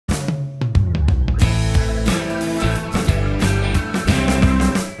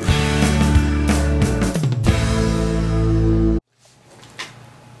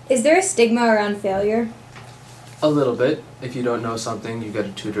Is there a stigma around failure? A little bit. If you don't know something, you get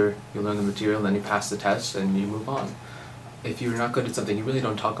a tutor, you learn the material, then you pass the test, and you move on. If you're not good at something, you really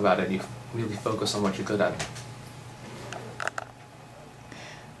don't talk about it, you really focus on what you're good at.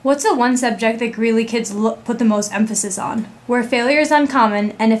 What's the one subject that Greeley kids put the most emphasis on, where failure is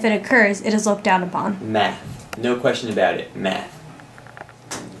uncommon, and if it occurs, it is looked down upon? Math. No question about it. Math.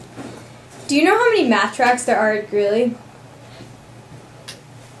 Do you know how many math tracks there are at Greeley?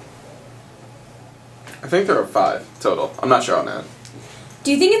 I think there are 5 total. I'm not sure on that.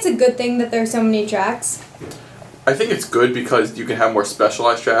 Do you think it's a good thing that there are so many tracks? I think it's good because you can have more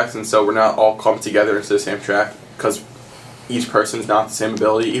specialized tracks, and so we're not all clumped together into the same track, because each person's not the same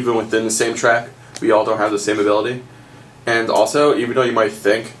ability. Even within the same track, we all don't have the same ability. And also, even though you might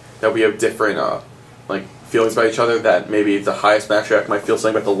think that we have different feelings about each other, that maybe the highest math track might feel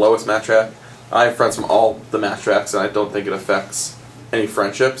something about the lowest math track, I have friends from all the math tracks, and I don't think it affects any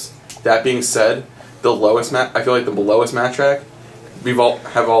friendships. That being said, I feel like the lowest math track,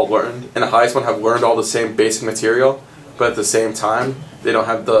 have all learned, and the highest one have learned all the same basic material, but at the same time, they don't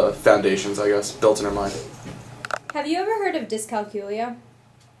have the foundations, I guess, built in their mind. Have you ever heard of dyscalculia?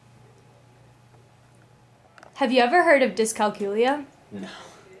 Have you ever heard of dyscalculia? No.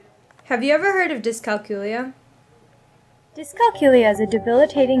 Have you ever heard of dyscalculia? Dyscalculia is a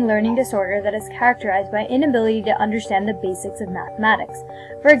debilitating learning disorder that is characterized by inability to understand the basics of mathematics.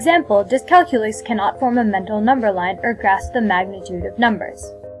 For example, dyscalculics cannot form a mental number line or grasp the magnitude of numbers.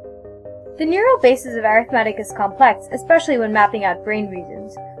 The neural basis of arithmetic is complex, especially when mapping out brain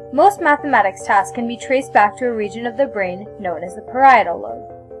regions. Most mathematics tasks can be traced back to a region of the brain known as the parietal lobe.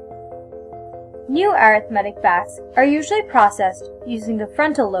 New arithmetic facts are usually processed using the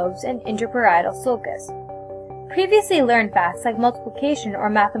frontal lobes and interparietal sulcus. Previously learned facts like multiplication or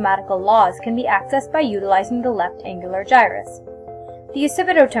mathematical laws can be accessed by utilizing the left angular gyrus. The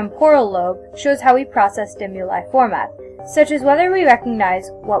occipitotemporal lobe shows how we process stimuli format, such as whether we recognize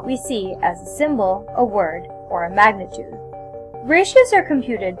what we see as a symbol, a word, or a magnitude. Ratios are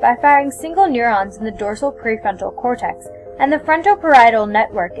computed by firing single neurons in the dorsal prefrontal cortex, and the frontoparietal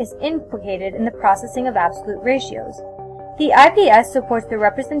network is implicated in the processing of absolute ratios. The IPS supports the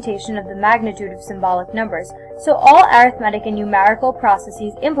representation of the magnitude of symbolic numbers, so all arithmetic and numerical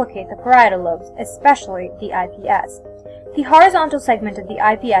processes implicate the parietal lobes, especially the IPS. The horizontal segment of the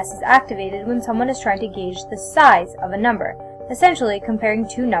IPS is activated when someone is trying to gauge the size of a number, essentially comparing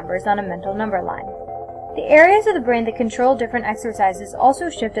two numbers on a mental number line. The areas of the brain that control different exercises also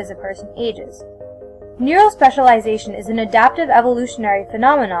shift as a person ages. Neural specialization is an adaptive evolutionary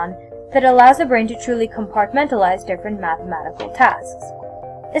phenomenon that allows the brain to truly compartmentalize different mathematical tasks.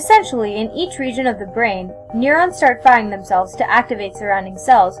 Essentially, in each region of the brain, neurons start firing themselves to activate surrounding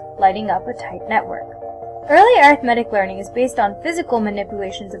cells, lighting up a tight network. Early arithmetic learning is based on physical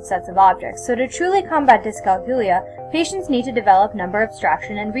manipulations of sets of objects, so to truly combat dyscalculia, patients need to develop number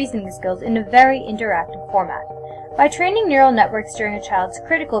abstraction and reasoning skills in a very interactive format. By training neural networks during a child's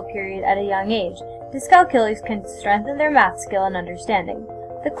critical period at a young age, dyscalculics can strengthen their math skill and understanding.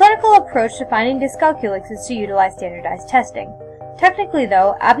 The clinical approach to finding dyscalculics is to utilize standardized testing. Technically,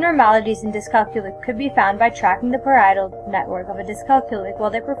 though, abnormalities in dyscalculics could be found by tracking the parietal network of a dyscalculic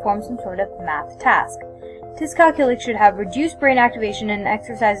while they perform some sort of math task. Dyscalculics should have reduced brain activation in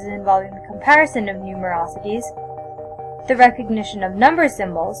exercises involving the comparison of numerosities, the recognition of number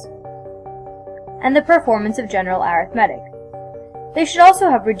symbols, and the performance of general arithmetic. They should also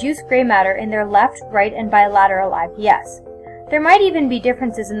have reduced gray matter in their left, right, and bilateral IPS. There might even be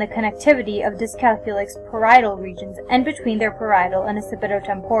differences in the connectivity of dyscalculics' parietal regions and between their parietal and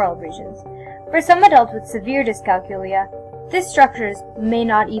occipitotemporal regions. For some adults with severe dyscalculia, these structures may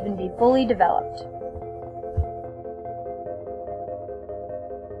not even be fully developed.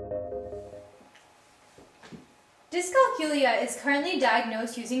 Dyscalculia is currently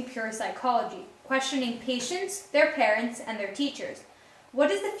diagnosed using pure psychology, questioning patients, their parents, and their teachers.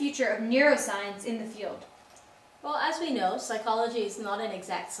 What is the future of neuroscience in the field? Well, as we know, psychology is not an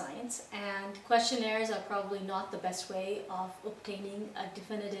exact science, and questionnaires are probably not the best way of obtaining a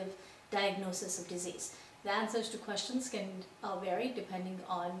definitive diagnosis of disease. The answers to questions can vary depending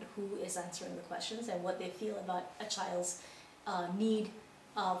on who is answering the questions and what they feel about a child's need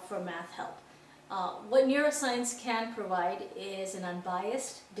for math help. What neuroscience can provide is an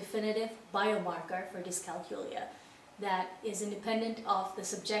unbiased, definitive biomarker for dyscalculia that is independent of the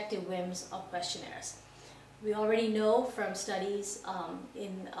subjective whims of questionnaires. We already know from studies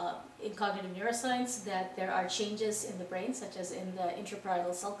in cognitive neuroscience that there are changes in the brain, such as in the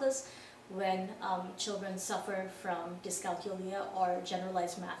intraparietal sulcus, when children suffer from dyscalculia or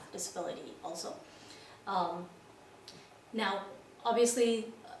generalized math disability also. Now, obviously,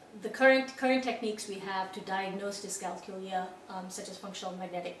 the current techniques we have to diagnose dyscalculia, such as functional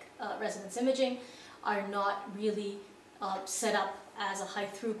magnetic resonance imaging, are not really set up as a high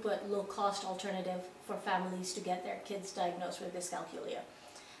throughput, low cost alternative for families to get their kids diagnosed with dyscalculia.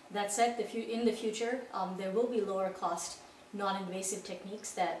 That said, in the future, there will be lower cost, non-invasive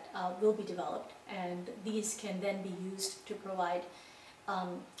techniques that will be developed, and these can then be used to provide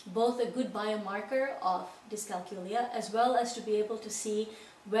both a good biomarker of dyscalculia, as well as to be able to see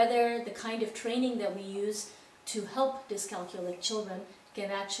whether the kind of training that we use to help dyscalculic children can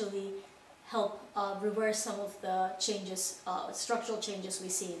actually help reverse some of the changes, structural changes we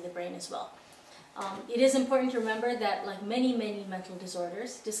see in the brain as well. It is important to remember that, like many mental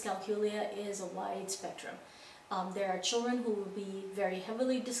disorders, dyscalculia is a wide spectrum. There are children who will be very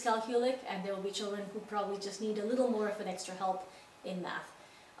heavily dyscalculic, and there will be children who probably just need a little more of an extra help in math.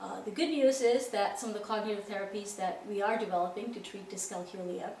 The good news is that some of the cognitive therapies that we are developing to treat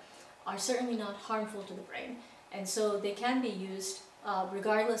dyscalculia are certainly not harmful to the brain, and so they can be used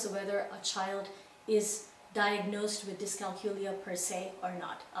regardless of whether a child is diagnosed with dyscalculia per se or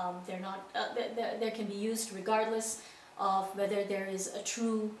not. They can be used regardless of whether there is a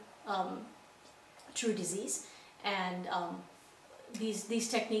true disease, and these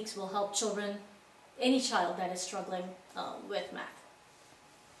techniques will help children, any child that is struggling with math.